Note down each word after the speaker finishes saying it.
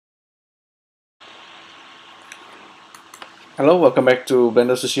Hello, welcome back to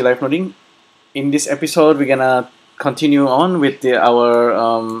BLENDERSUSHI Live Noding. In this episode, we're gonna continue on with the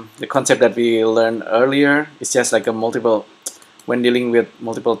concept that we learned earlier. It's just like a multiple when dealing with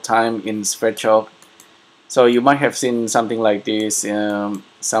multiple time in Sverchok. So you might have seen something like this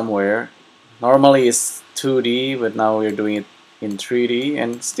somewhere. Normally it's 2D, but now we're doing it in 3D,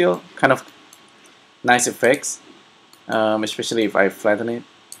 and still kind of nice effects, especially if I flatten it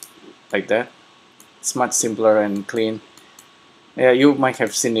like that. It's much simpler and clean. Yeah, you might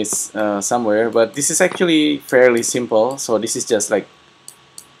have seen this somewhere, but this is actually fairly simple. So this is just like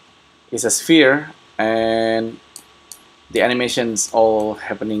it's a sphere, and the animations all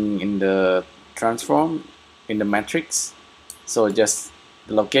happening in the transform in the matrix. So just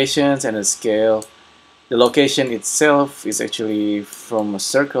the locations and the scale. The location itself is actually from a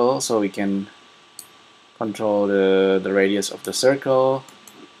circle, so we can control the radius of the circle,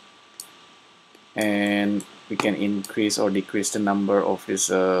 and we can increase or decrease the number of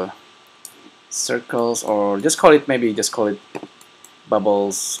these circles, or just call it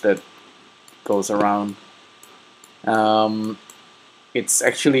bubbles that goes around. It's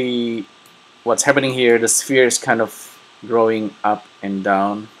actually what's happening here. The sphere is kind of growing up and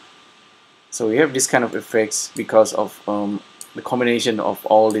down, so we have this kind of effects because of the combination of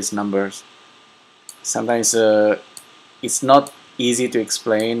all these numbers. Sometimes it's not easy to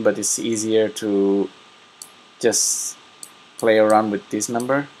explain, but it's easier to just play around with this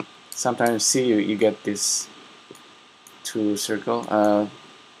number. Sometimes see you get this two circle. I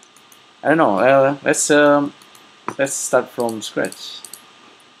don't know. Let's start from scratch.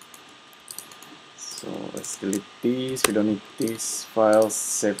 So let's delete these. We don't need these files.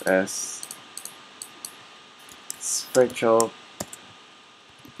 Save as Sverchok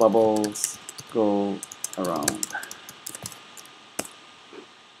bubbles go around.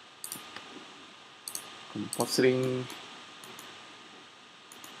 Compositing,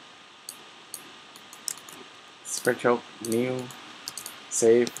 Sverchok, new,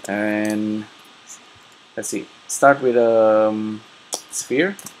 save, and let's see. Start with a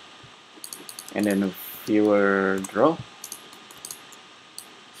sphere, and then a viewer draw.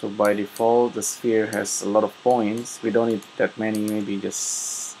 So by default, the sphere has a lot of points. We don't need that many. Maybe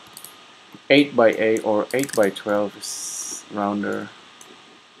just 8 by 8 or 8 by 12 is rounder,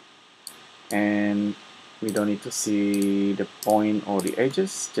 and we don't need to see the point or the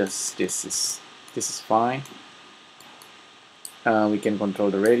edges. Just this is fine. We can control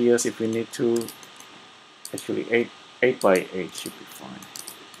the radius if we need to. Actually, 8 by 8 should be fine.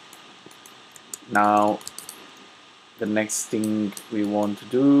 Now the next thing we want to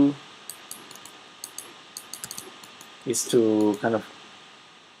do is to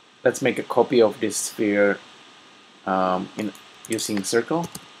let's make a copy of this sphere in using circle.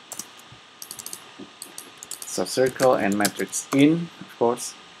 So circle and matrix in, of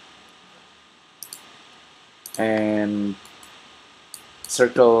course, and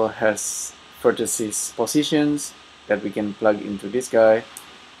circle has vertices positions that we can plug into this guy.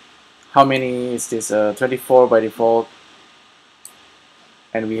 How many is this? 24 by default,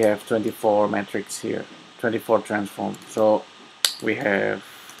 and we have 24 matrix here, 24 transform. So we have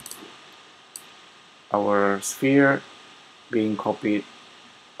our sphere being copied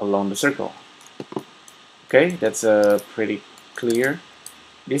along the circle. Okay, that's pretty clear.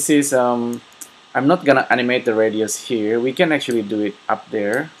 This is I'm not gonna animate the radius here. We can actually do it up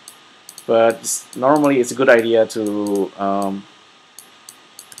there, but normally it's a good idea to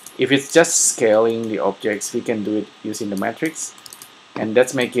if it's just scaling the objects, we can do it using the matrix, and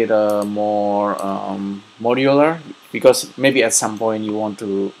let's make it more modular, because maybe at some point you want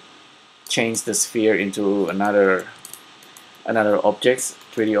to change the sphere into another objects,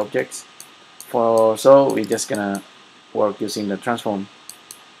 3D objects. So we're just gonna work using the transform.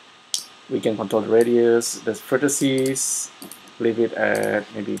 We can control the radius, the vertices, leave it at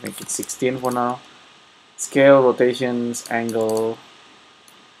maybe make it 16 for now. Scale, rotations, angle.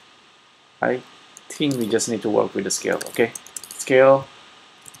 I think we just need to work with the scale. Okay, scale,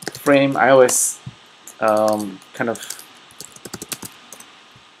 frame. I always kind of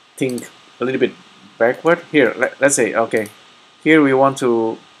think a little bit backward. Here, let's say, okay, here we want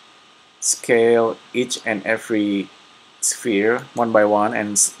to scale each and every sphere one by one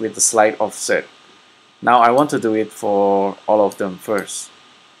and with a slight offset. Now I want to do it for all of them first,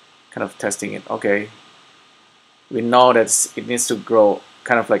 kind of testing it. Okay, we know that it needs to grow,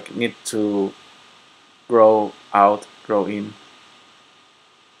 kind of like need to grow out, grow in,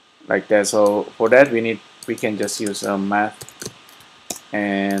 like that. So for that we can just use math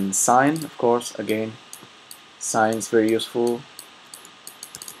and sine, of course. Again, sine is very useful.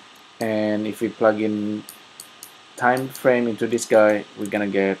 And if we plug in time frame into this guy, we're gonna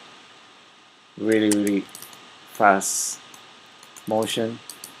get really fast motion.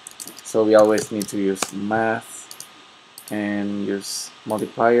 So we always need to use math and use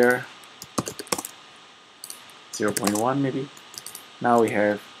multiplier 0.1 maybe. Now we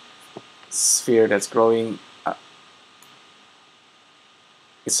have sphere that's growing.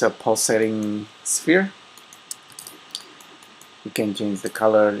 It's a pulsating sphere. You can change the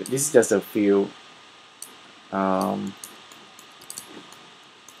color. This is just a few.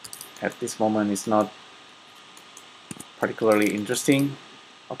 At this moment, it's not particularly interesting.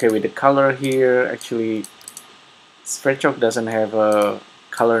 Okay, with the color here, actually, Sverchok doesn't have a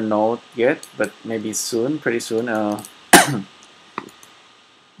color node yet, but maybe soon, pretty soon.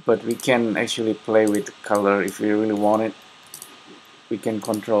 But we can actually play with the color if we really want it. We can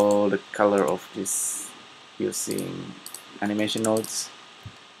control the color of this using animation nodes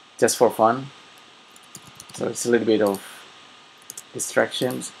just for fun. So it's a little bit of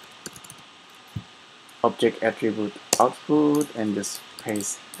distractions. Object attribute output and just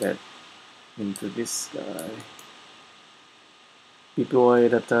paste that into this guy.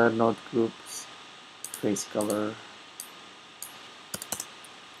 PPY data node groups face color.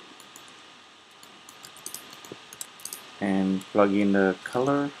 And plug in the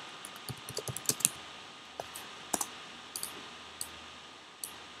color.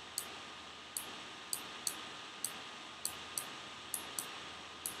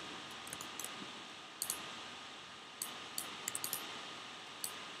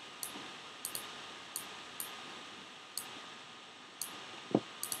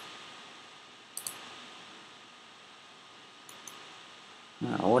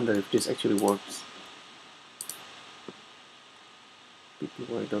 I wonder if this actually works.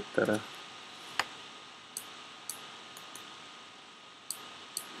 PPY.data.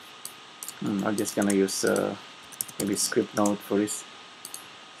 I'm just gonna use maybe script node for this.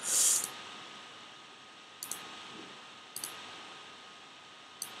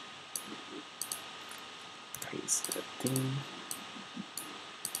 Paste that thing.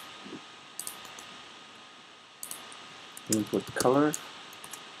 Input color.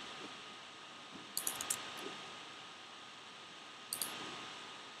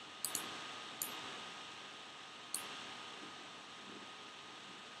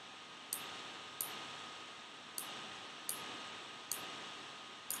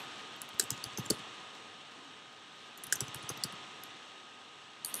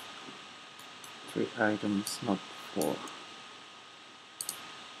 Three items, not 4.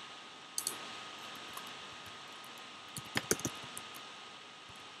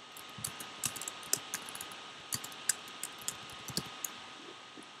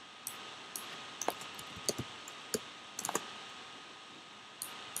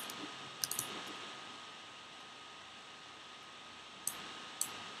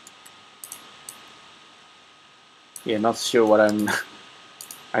 Yeah, not sure what I'm.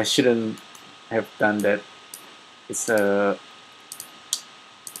 I shouldn't have done that. It's not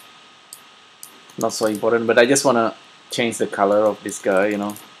so important, but I just wanna change the color of this guy. You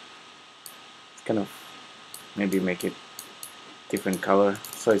know, it's kind of maybe make it different color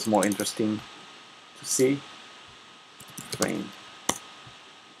so it's more interesting to see. Frame.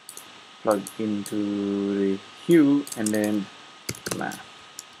 Plug into the hue and then math.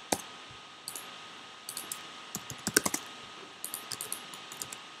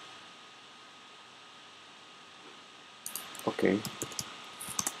 Okay,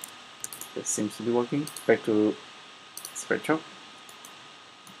 that seems to be working. Back to Sverchok.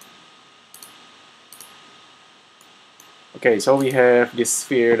 Okay, so we have this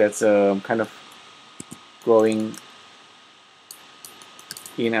sphere that's kind of growing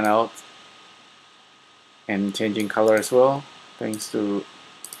in and out and changing color as well, thanks to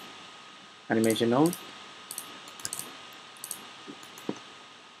animation node.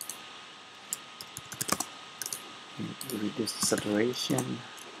 Reduce the saturation.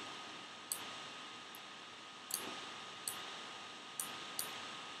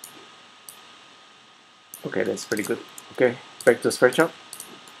 Okay, that's pretty good. Okay, back to Sverchok.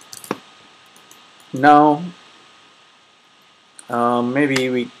 Now, maybe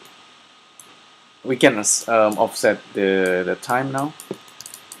we can offset the time now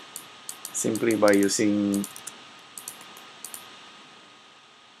simply by using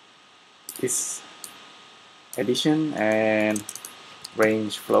this addition and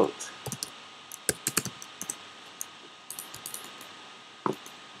range float.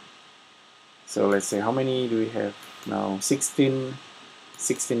 So let's say how many do we have now? 16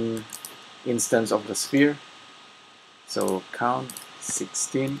 instance of the sphere. So count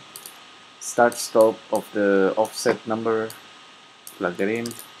 16 start stop of the offset number, plug that in.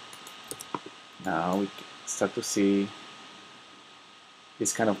 Now we start to see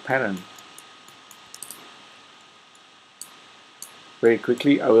this kind of pattern. Very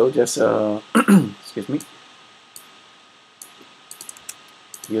quickly I will just excuse me,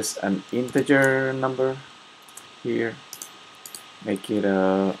 use an integer number here, make it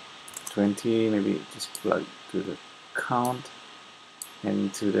 20, maybe just plug to the count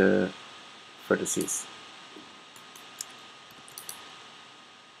and to the vertices.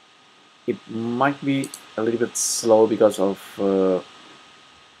 It might be a little bit slow because of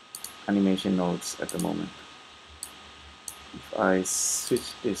animation nodes at the moment. If I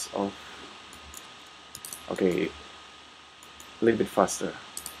switch this off, okay, a little bit faster.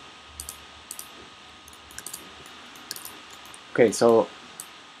 Okay, so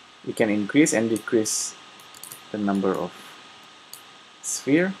we can increase and decrease the number of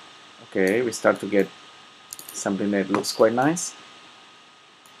sphere. Okay, we start to get something that looks quite nice.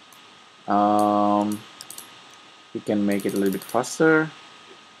 We can make it a little bit faster,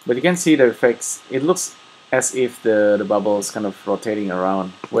 but you can see the effects. It looks as if the bubble is kind of rotating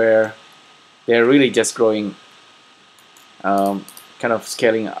around, where they're really just growing, kind of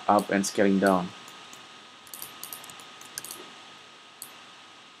scaling up and scaling down.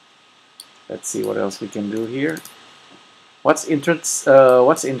 Let's see what else we can do here. What's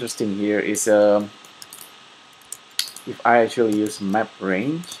interesting here is if I actually use map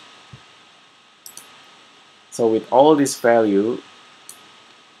range. So with all this value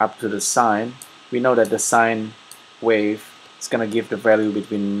up to the sine, we know that the sine wave is gonna give the value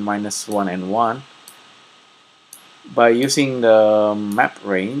between -1 and 1. By using the map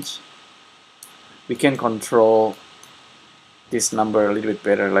range, we can control this number a little bit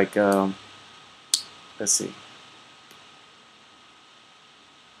better. Like let's see.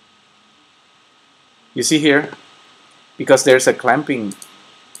 You see here, because there's a clamping,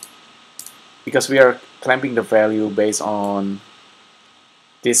 because we are clamping the value based on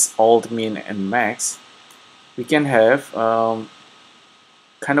this alt, min, and max, we can have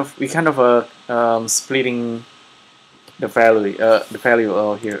splitting the value.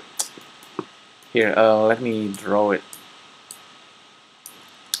 Here. Let me draw it.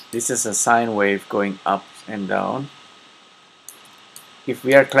 This is a sine wave going up and down. If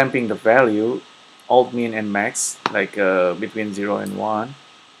we are clamping the value alt, min, and max, like between 0 and 1,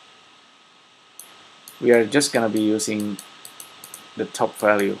 we are just gonna be using the top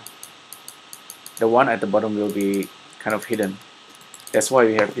value. The one at the bottom will be kind of hidden. That's why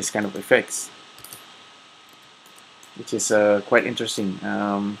we have this kind of effects, which is quite interesting.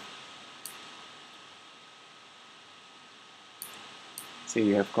 So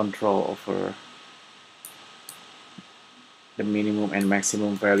you have control over the minimum and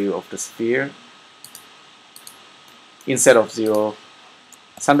maximum value of the sphere instead of 0.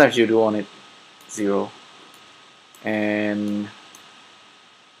 Sometimes you do want it 0, and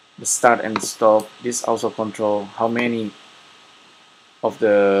the start and stop, this also control how many of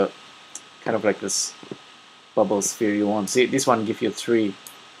the kind of like this bubble sphere you want. See, this one give you 3.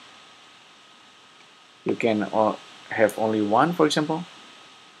 You can have only 1, for example.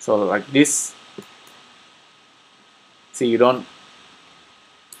 So like this, see, you don't,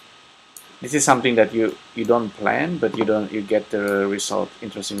 this is something that you don't plan, but you get the result,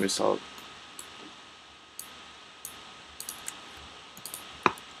 interesting result.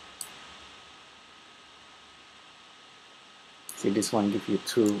 See, this one gives you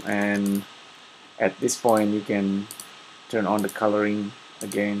 2, and at this point you can turn on the coloring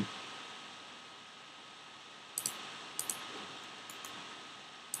again.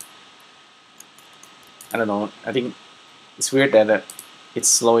 I don't know, I think it's weird that it's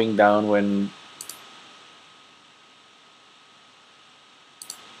slowing down when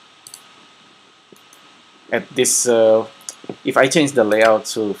at this if I change the layout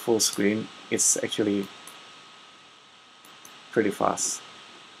to full screen, it's actually pretty fast.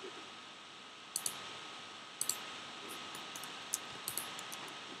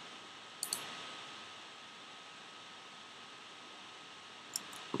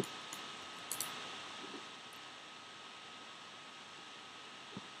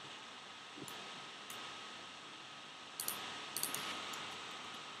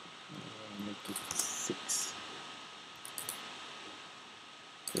 Make it 6.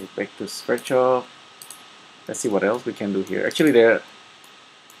 Okay, back to Sverchok. Let's see what else we can do here. Actually,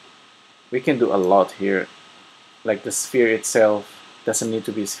 we can do a lot here. Like the sphere itself doesn't need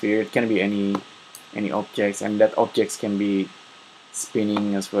to be sphere. It can be any objects, and that objects can be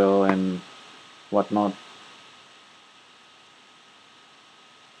spinning as well and whatnot.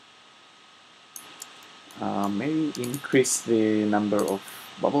 Maybe increase the number of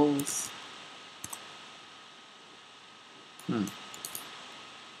bubbles.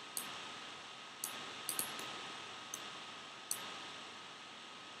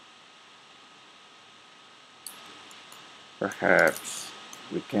 Perhaps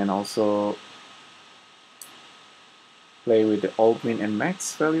we can also play with the alt, min, and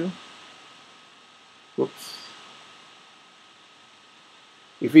max value. Whoops.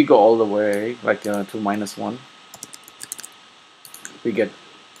 If we go all the way, like to -1, we get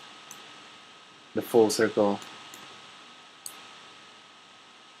the full circle.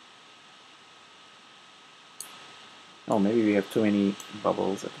 Oh, maybe we have too many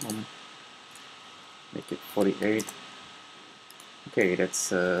bubbles at the moment. Make it 48. Okay,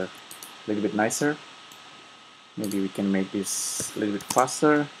 that's a little bit nicer. Maybe we can make this a little bit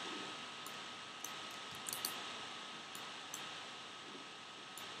faster.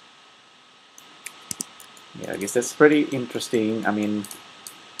 Yeah, I guess that's pretty interesting. I mean,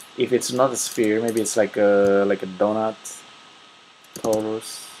 if it's not a sphere, maybe it's like a donut,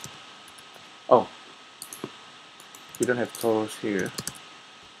 torus. Oh, we don't have torus here.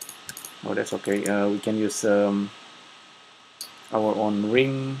 Oh, that's okay. We can use our own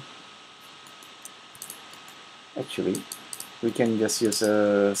ring. Actually, we can just use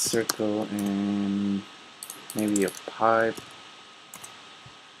a circle and maybe a pipe.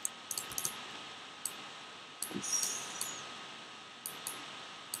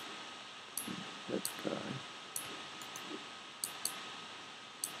 That guy.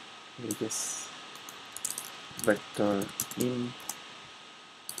 Maybe this vector in.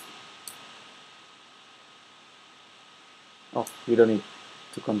 Oh, we don't need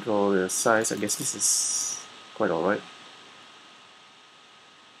to control the size. I guess this is quite alright.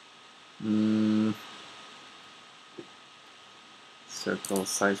 Circle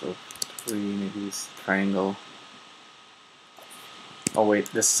size of 3, maybe this triangle. Oh wait,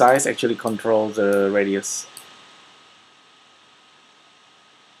 the size actually controls the radius.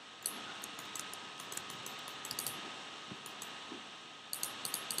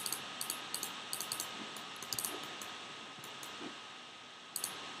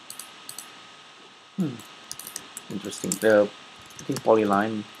 Interesting. I think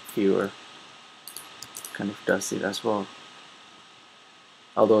polyline viewer kind of does it as well.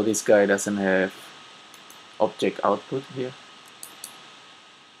 Although this guy doesn't have object output here.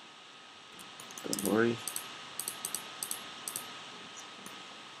 Don't worry.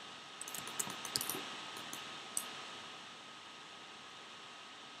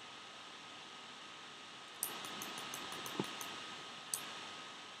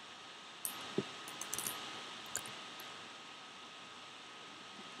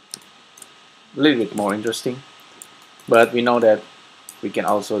 A little bit more interesting, but we know that we can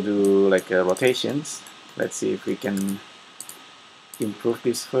also do like rotations. Let's see if we can improve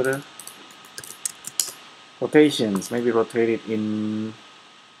this further. Rotations, maybe rotate it in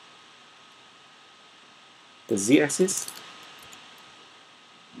the z-axis,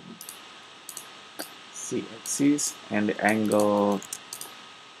 and the angle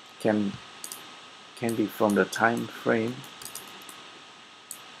can be from the time frame.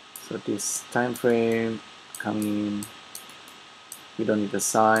 So this time frame coming in, we don't need the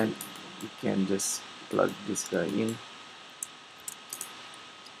sign, we can just plug this guy in.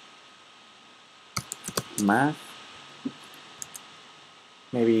 Math,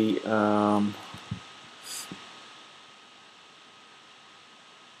 maybe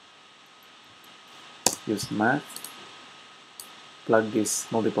use math, plug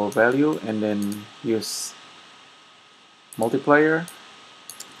this multiple value, and then use multiplier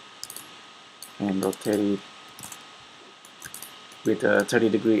and rotate it with a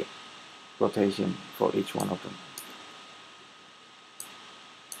 30-degree rotation for each one of them.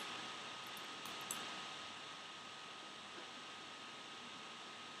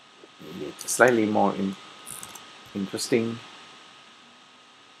 Maybe it's slightly more interesting.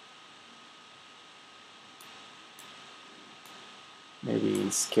 Maybe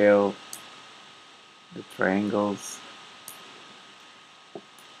scale the triangles.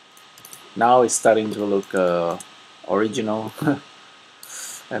 Now it's starting to look original.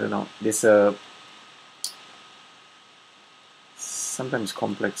 I don't know. This sometimes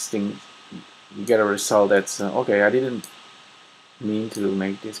complex thing. You get a result that's okay. I didn't mean to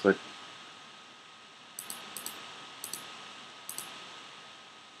make this, but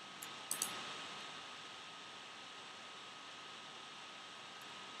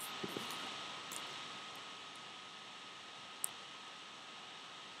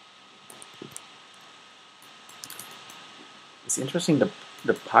it's interesting.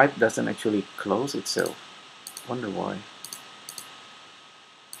 The pipe doesn't actually close itself. Wonder why.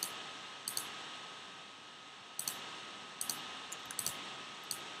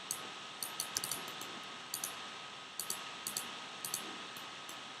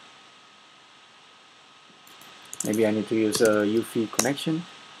 Maybe I need to use a UV connection.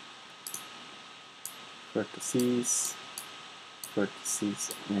 Vertices,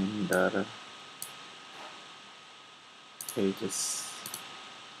 and the edges.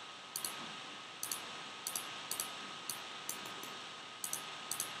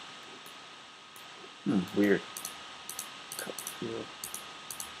 Weird. Cut field.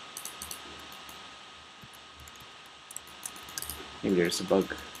 Maybe there's a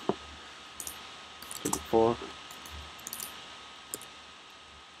bug. 24.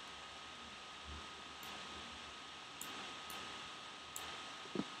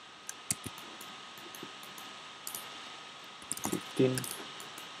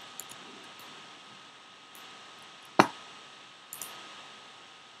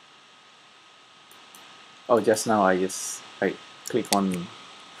 Oh, just now I click on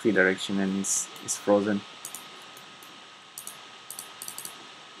free direction and it's frozen.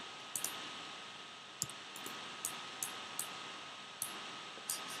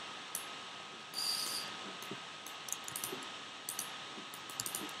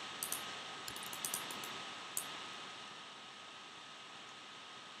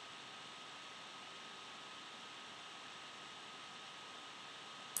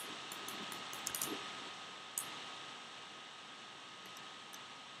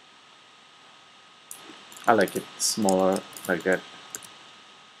 I like it smaller like that.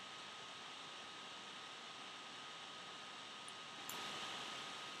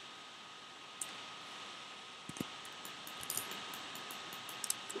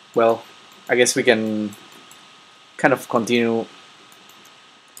 Well, I guess we can kind of continue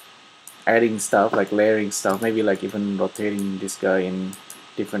adding stuff, like layering stuff, maybe like even rotating this guy in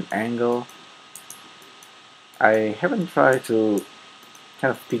different angle. I haven't tried to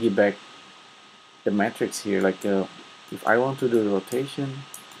kind of piggyback the matrix here, like if I want to do rotation,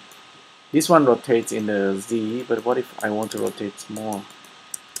 this one rotates in the Z, but what if I want to rotate more?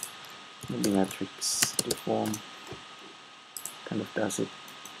 Maybe matrix deform kind of does it.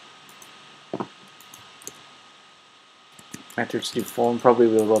 Matrix deform probably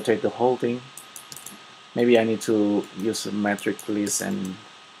will rotate the whole thing. Maybe I need to use a matrix list and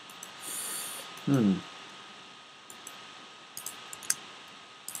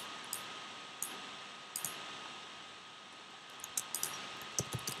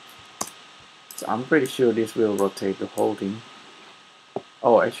so I'm pretty sure this will rotate the whole thing.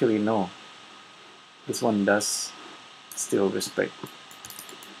 Oh, actually no. This one does still respect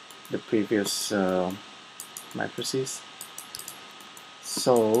the previous matrices.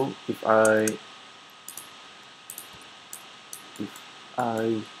 So if I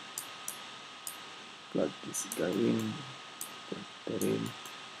plug this guy in, plug that in,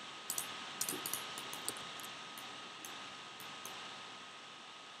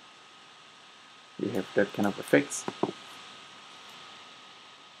 we have that kind of effects.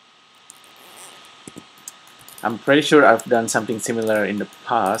 I'm pretty sure I've done something similar in the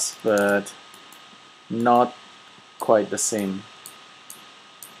past, but not quite the same.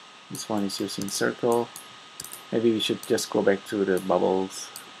 This one is using circle. Maybe we should just go back to the bubbles.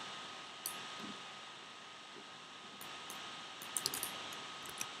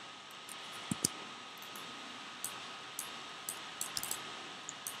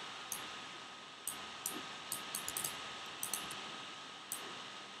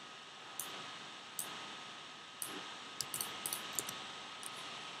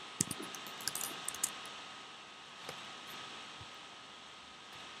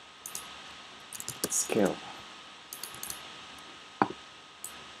 Scale.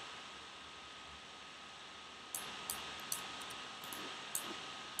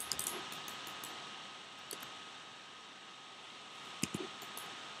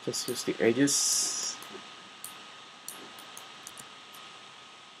 Just use the edges.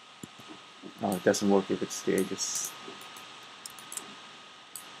 No, it doesn't work if it's the edges.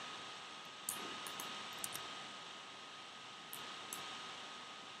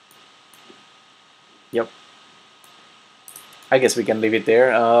 Yep. I guess we can leave it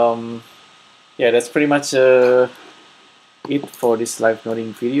there. Yeah, that's pretty much it for this live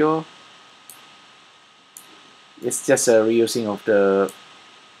noding video. It's just a reusing of the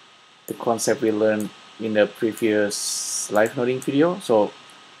concept we learned in the previous live noding video. So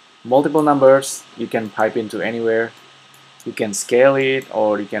multiple numbers you can pipe into anywhere. You can scale it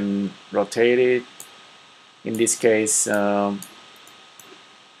or you can rotate it. In this case,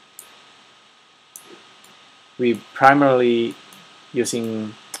 we primarily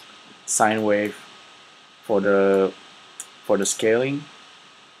using sine wave for the scaling,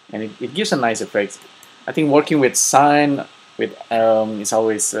 and it gives a nice effect. I think working with sine is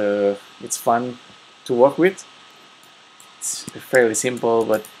always it's fun to work with. It's fairly simple,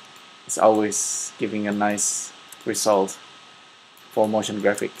 but it's always giving a nice result for motion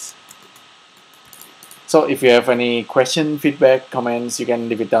graphics. So if you have any question, feedback, comments, you can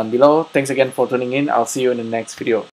leave it down below. Thanks again for tuning in. I'll see you in the next video.